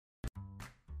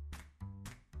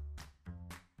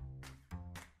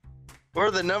We're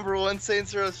the #1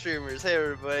 Saints Row streamers. Hey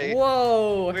everybody.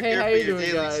 Whoa! We're Hey, here how for you your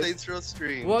doing, daily guys? Saints Row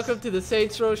streams. Welcome to the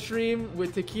Saints Row stream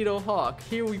with Taquito Hawke.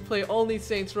 Here we play only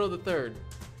Saints Row the Third.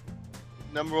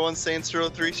 #1 Saints Row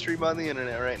 3 stream on the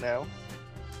internet right now.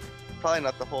 Probably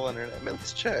not the whole internet. Man,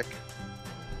 let's check.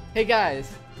 Hey guys,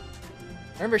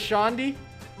 remember Shondi?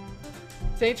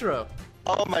 Saints Row.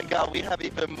 Oh my god, we have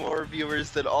even more viewers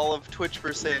than all of Twitch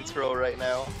for Saints Row right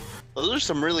now. Those are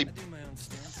some really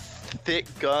thick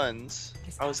guns.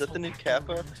 Oh, is that the new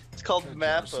Kappa? It's called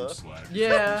Mappa.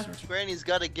 Yeah. Granny's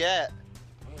got a gat.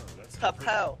 Pow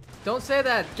pow. Don't say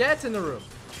that. Get's in the room.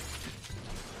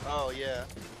 Oh yeah.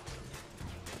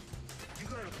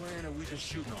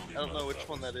 I don't know which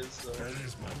one that is though.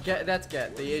 Get, that's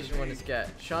Get. The Asian one is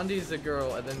Get. Shondi is a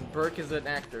girl, and then Burke is an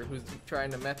actor who's trying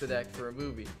to method act for a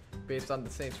movie based on the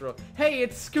Saints Row. Hey,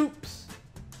 it's Scoops.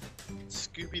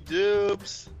 Scooby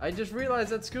Doops. I just realized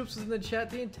that Scoops was in the chat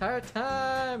the entire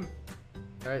time.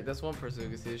 Alright, that's one person who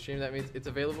can see the stream. That means it's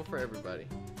available for everybody.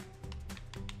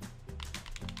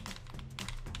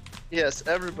 Yes,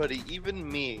 everybody, even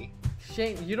me.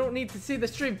 Shane, you don't need to see the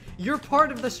stream. You're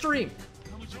part of the stream.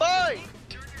 Bye!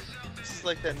 This is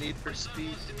like that Need for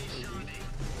Speed movie.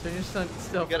 Turn your son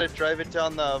still. You gotta drive it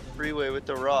down the freeway with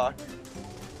the rock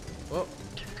Whoa,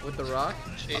 with the rock?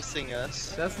 chasing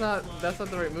us. That's not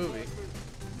the right movie.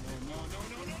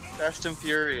 Fast and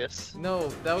Furious. No,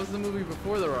 that was the movie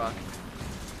before the rock.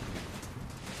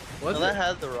 Was No, it? that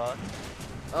had the rock.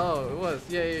 Oh, it was.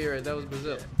 Yeah, you're right. That was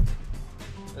Brazil.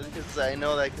 That's because I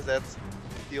know that because that's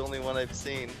the only one I've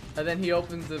seen. And then he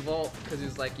opens the vault because he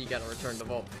was like, you gotta return the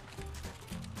vault.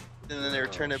 And then they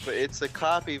return it, but it's a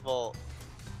copy vault.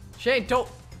 Shane, don't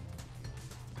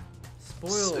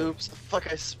spoil. Oops,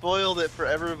 fuck! I spoiled it for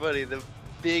everybody. The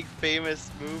big famous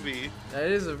movie. That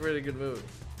is a really good movie.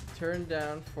 Turn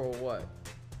down for what?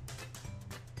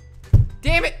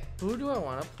 Damn it! Who do I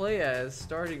want to play as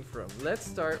starting from? Let's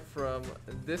start from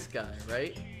this guy,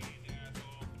 right?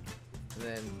 And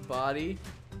then body,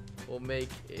 we'll make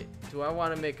it. Do I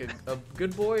want to make a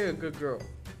good boy or a good girl?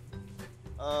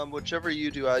 Whichever you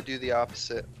do, I do the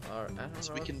opposite. Or, I don't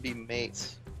So know. we can be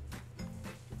mates.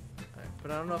 Alright,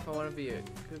 but I don't know if I want to be a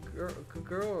good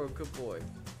girl or a good boy.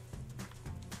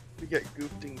 We get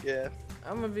goofed and gaffed.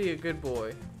 I'm gonna be a good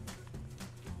boy.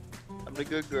 I'm a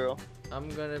good girl. I'm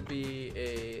gonna be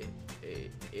a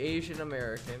Asian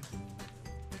American.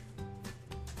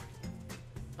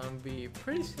 I'm gonna be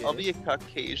pretty skinny. I'll be a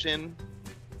Caucasian.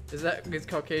 Is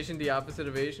Caucasian the opposite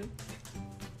of Asian?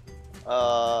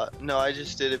 No, I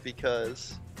just did it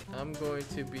because I'm going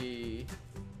to be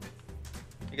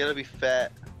I gotta be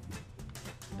fat.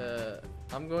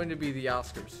 I'm going to be the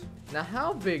Oscars. Now,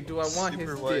 how big do I want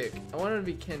Super his white. dick? I want it to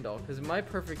be Kendall, because in my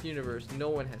perfect universe, no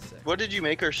one has sex. What did you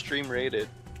make our stream rated?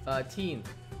 Teen.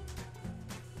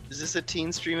 Is this a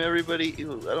teen stream, everybody?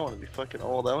 Ew, I don't want to be fucking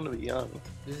old. I want to be young.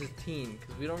 This is teen,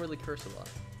 because we don't really curse a lot.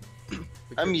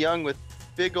 I'm young with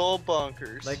big old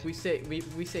bonkers. Like we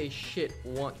say shit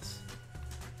once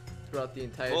throughout the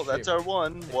entire well, stream. that's our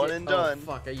one and Oh, done.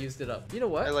 fuck, I used it up. You know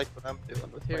what? I like what I'm doing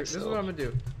with Here, myself. this is what I'm gonna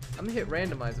do. I'm gonna hit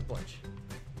randomize a bunch.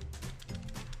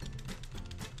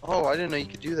 Oh, I didn't know you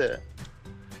could do that.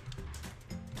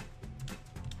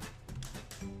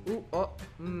 Ooh, oh,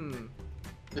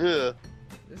 Ugh.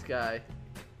 This guy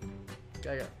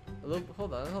got a little.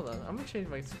 Hold on. I'm gonna change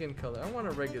my skin color. I want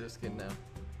a regular skin now.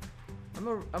 I'm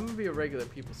gonna be a regular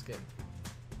people skin.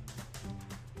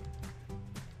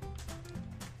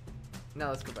 Now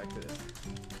let's go back to this.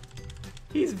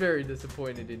 He's very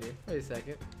disappointed in you. Wait a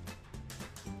second.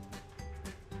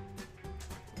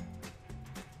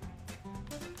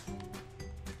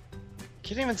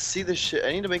 Can't even see this shit.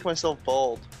 I need to make myself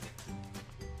bald.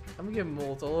 I'm gonna get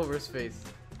molds all over his face.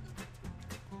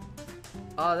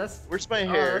 Ah, that's. Where's my Oh,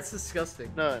 hair? that's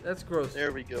disgusting. None. That's gross.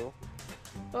 There we go.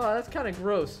 Oh, that's kind of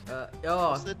gross.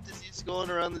 Oh, Is that disease going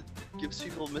around that gives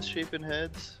people misshapen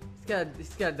heads?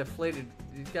 he's got a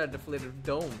deflated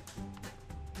dome.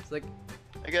 It's like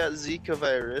I got Zika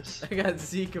virus. I got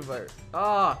Zika virus.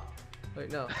 Ah,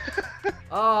 wait, no.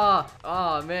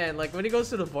 Ah, man. Like when he goes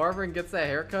to the barber and gets that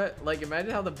haircut, like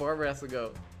imagine how the barber has to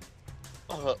go.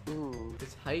 Ooh.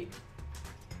 His height.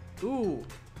 Ooh.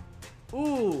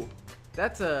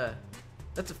 That's a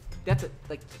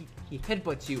like he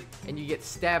headbutts you and you get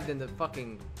stabbed in the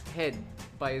fucking head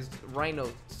by his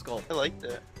rhino skull. I like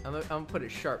that. I'm gonna put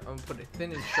it sharp. I'm gonna put it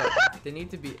thin and sharp. They need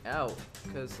to be out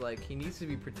because like he needs to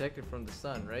be protected from the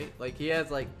sun, right? Like he has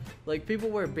like people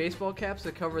wear baseball caps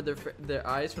to cover their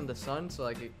eyes from the sun, so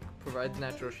like it provides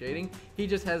natural shading. He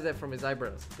just has that from his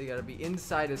eyebrows. They gotta be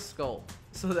inside his skull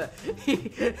so that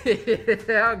he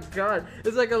oh god,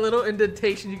 it's like a little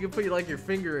indentation you can put like your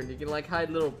finger in. You can like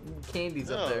hide little candies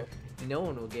up there. No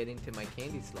one will get into my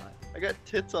candy slot. I got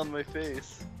tits on my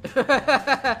face.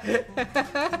 I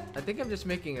think I'm just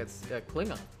making a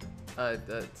Klingon. A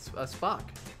Spock.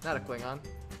 Not a Klingon.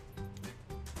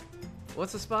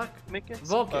 What's a Spock? Make it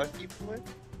Vulcan. Spocky boy.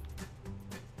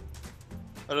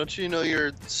 Oh, don't you know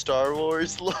you're Star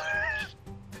Wars Lord?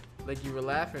 Like you were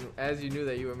laughing as you knew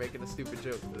that you were making a stupid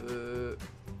joke.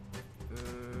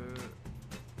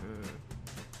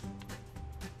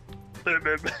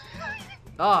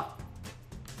 Ah!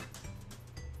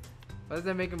 Why does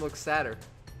that make him look sadder?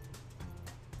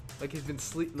 Like he's been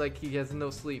like he has no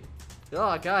sleep.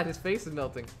 Oh god, his face is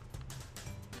melting.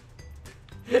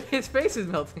 His face is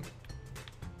melting.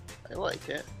 I like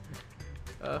it.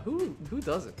 Who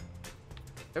doesn't?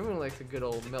 Everyone likes a good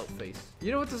old melt face.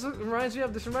 You know what this reminds me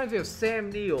of? This reminds me of Sam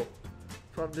Neill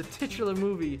from the titular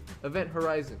movie Event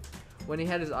Horizon, when he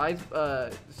had his eyes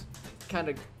kind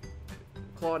of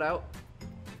clawed out.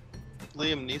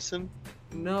 Liam Neeson?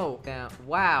 No.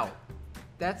 Wow.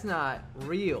 That's not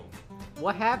real.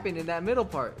 What happened in that middle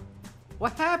part?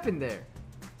 What happened there?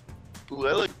 Ooh,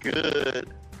 I look good.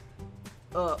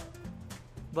 But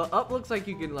up looks like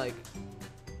you can like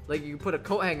you can put a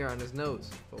coat hanger on his nose.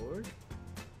 Forward,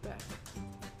 back,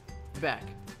 back.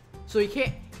 So he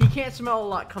can't smell a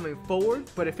lot coming forward,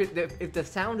 but if the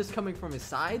sound is coming from his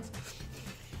sides,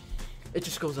 it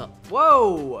just goes up.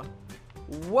 Whoa!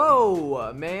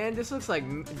 Whoa, man! This looks like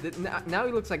now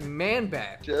he looks like Man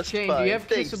Bat. Just Shane, fine. do you have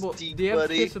Thanks, kissable? Deke, Do you have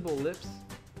buddy. kissable lips?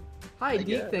 Hi, Deke.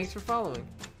 guess. Thanks for following.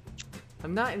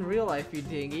 I'm not in real life, you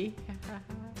dingy.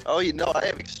 Oh, you know I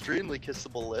have extremely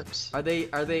kissable lips. Are they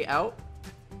out?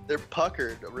 They're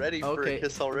puckered, ready for a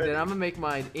kiss already. Then I'm gonna make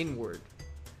mine inward.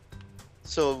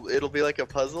 So it'll be like a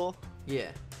puzzle?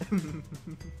 Yeah. Dude,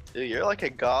 you're like a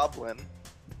goblin.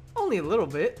 Only a little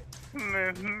bit.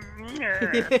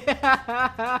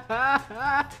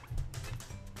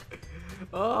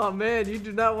 Oh man, you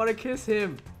do not want to kiss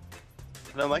him.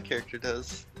 No, my character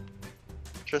does.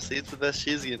 Trust me, it's the best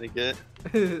she's gonna get.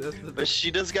 That's the But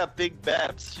she does got big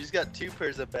baps. She's got 2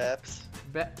 pairs of baps.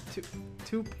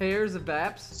 two pairs of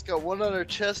baps. She's got one on her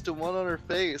chest and one on her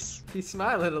face. He's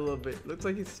smiling a little bit. Looks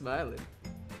like he's smiling.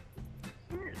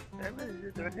 Yeah,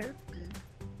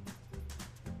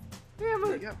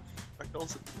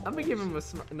 I'm gonna give him a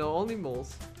smile. No, only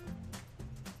moles.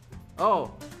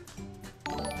 Oh.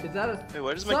 Is that a... Hey,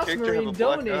 why does my character have a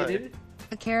black donated.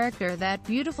 A character that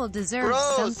beautiful deserves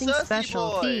Bro, something Sussy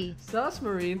special. boy. P.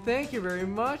 Susmarine, thank you very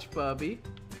much, Bubby.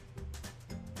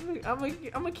 I'm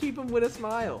gonna keep him with a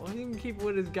smile. I'm gonna keep him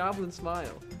with his goblin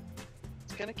smile.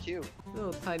 It's kind of cute.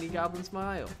 Little tiny goblin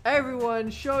smile. Everyone,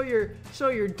 show your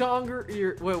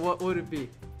donger. Wait, what would it be?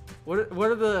 What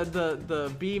are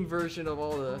the beam version of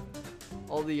all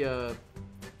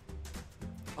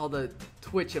the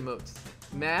Twitch emotes?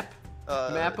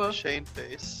 Mappa? Shane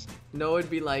face. No, it'd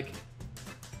be like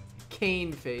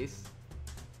Kane face.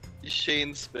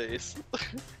 Shane space.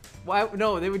 Why?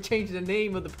 No, they would change the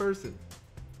name of the person.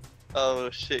 Oh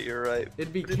shit, you're right.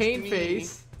 It'd be But it's Kane me.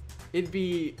 face. It'd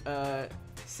be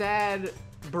sad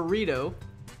burrito.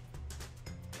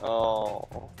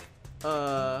 Oh.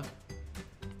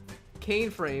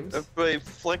 Cane frames. Everybody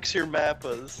flex your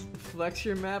mappas. Flex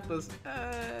your mappas.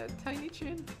 Tiny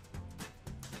chin.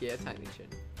 Yeah, tiny chin.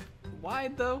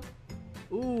 Wide though.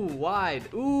 Ooh, wide.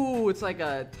 Ooh, it's like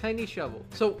a tiny shovel.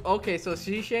 So okay, so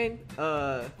see Shane.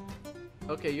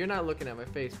 Okay, you're not looking at my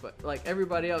face, but like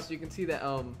everybody else, you can see that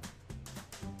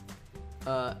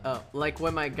like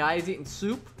when my guy's eating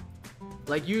soup,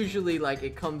 like usually like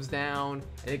it comes down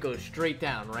and it goes straight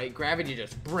down, right? Gravity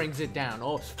just brings it down.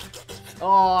 Oh,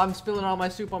 I'm spilling all my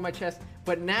soup on my chest.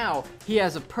 But now he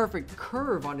has a perfect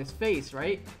curve on his face,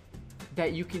 right?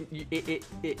 That you can,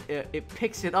 it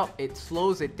picks it up, it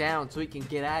slows it down so he can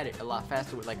get at it a lot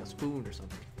faster with like a spoon or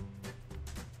something.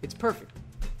 It's perfect.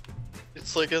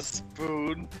 It's like a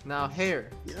spoon. Now hair.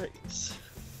 Yikes.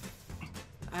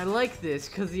 I like this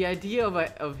because the idea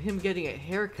of him getting a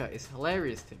haircut is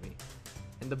hilarious to me.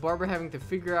 And the barber having to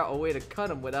figure out a way to cut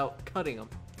him without cutting him.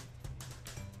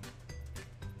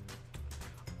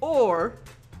 Or,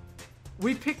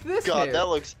 we pick this God, hair. that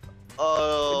looks...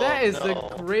 Oh, That is no. the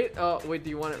great... wait, do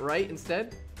you want it right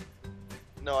instead?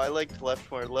 No, I liked left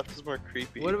more. Left is more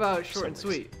creepy. What about for short and some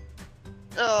reason. sweet?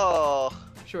 Oh.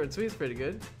 Short and sweet's pretty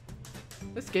good.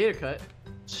 This gator cut.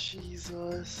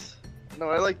 Jesus. No,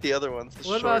 I like the other ones.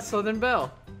 What about Southern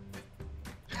Belle?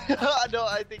 No,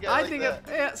 I think I like that.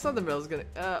 Yeah, Southern Belle's gonna.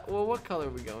 Well, what color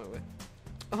are we going with?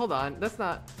 Hold on, that's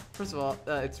not. First of all,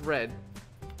 it's red.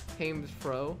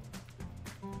 BEAM.PRO.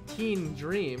 Teen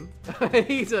Dream.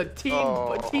 He's a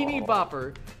teeny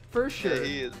bopper for sure. Yeah,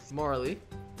 he is. Marley.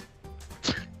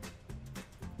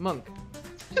 Monk.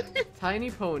 Tiny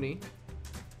Pony.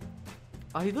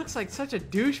 Oh, he looks like such a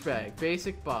douchebag.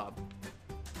 Basic Bob.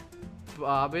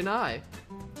 Bob and I.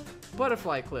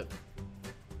 Butterfly Clip.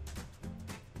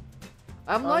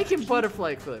 I'm liking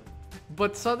Butterfly Clip,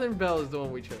 but Southern Belle is the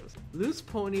one we chose. Loose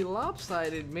Pony,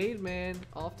 Lopsided, Made Man,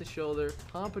 Off the Shoulder,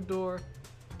 Pompadour,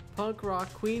 Punk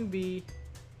Rock, Queen Bee.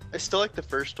 I still like the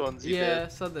first ones you did.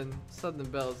 Southern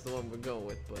Belle is the one we're going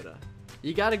with, but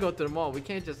you gotta go through them all. We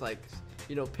can't just like,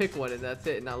 you know, pick one and that's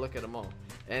it and not look at them all.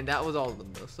 And that was all of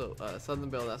them though. So Southern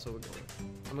Belle, that's what we're going with.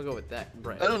 I'm gonna go with that.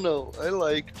 Right. I don't know. I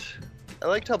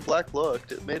liked how black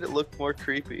looked. It made it look more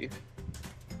creepy.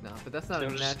 No, but that's not a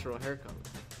natural hair color.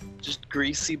 Just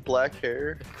greasy black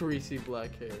hair. Greasy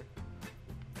black hair.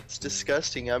 It's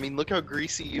disgusting. I mean, look how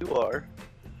greasy you are.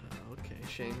 Okay,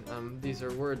 Shane. These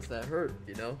are words that hurt,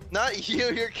 you know? Not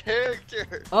you, your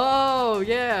character. Oh,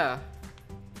 yeah.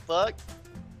 Fuck.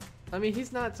 I mean,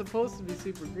 he's not supposed to be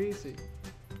super greasy.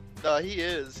 No, he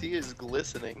is. He is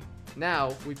glistening.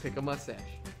 Now, we pick a mustache.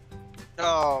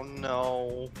 Oh,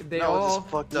 no. They no, all just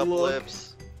fucked up look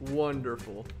lips.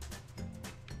 Wonderful.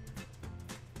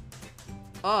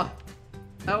 Ah,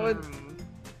 that would.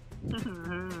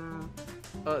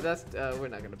 Oh, that's we're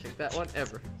not gonna pick that one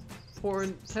ever.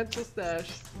 Porn, pencil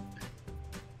stash,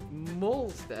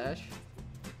 mole stash,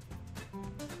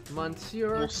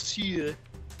 Monsieur,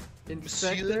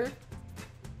 Inspector,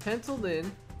 penciled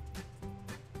in.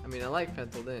 I mean, I like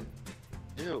penciled in.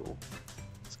 Ew.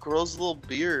 This girl's little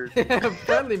beard.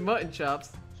 Friendly mutton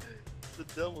chops. It's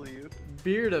a W.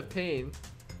 Beard of pain.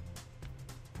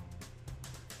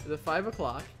 The 5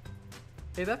 o'clock.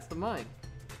 Hey, that's the mine.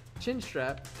 Chin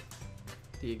strap.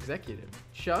 The executive.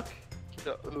 Chuck.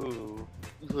 Ooh.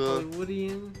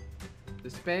 Hollywoodian. The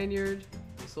Spaniard.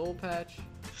 The soul patch.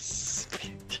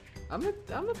 I'm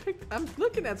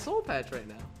looking at soul patch right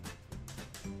now.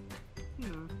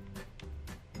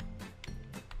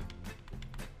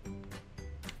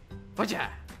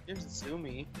 Whatcha? Here's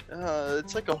Zoomy.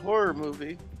 It's like a horror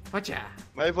movie. Whatcha?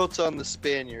 My vote's on the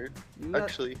Spaniard. You got-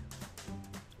 Actually,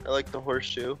 I like the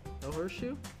horseshoe. The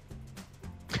horseshoe?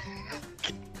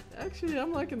 Actually,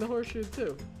 I'm liking the horseshoe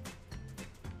too.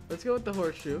 Let's go with the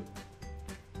horseshoe.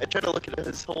 I try to look at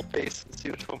his whole face and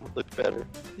see which one would look better.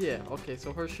 Yeah, okay,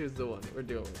 so horseshoe's the one we're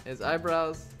doing. His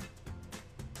eyebrows.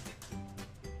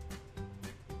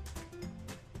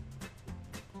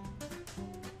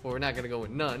 Well, we're not gonna go with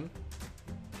none.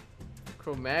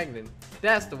 Cro-Magnon.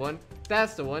 That's the one.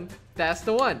 That's the one. That's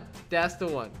the one. That's the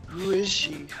one. Who is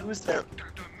she? Who's that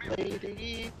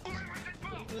lady?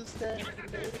 Who's that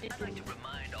lady? I'd like to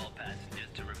remind all passengers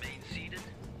to remain seated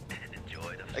and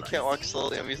enjoy the flight. I can't walk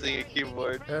slowly. I'm using a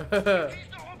keyboard. Hello.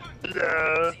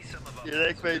 You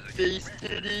like my face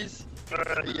titties?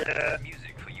 Yeah.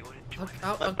 Music for your My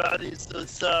enjoyment. body's so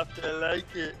soft. I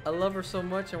like it. I love her so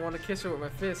much, I want to kiss her with my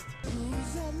fist.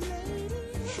 Who's that lady?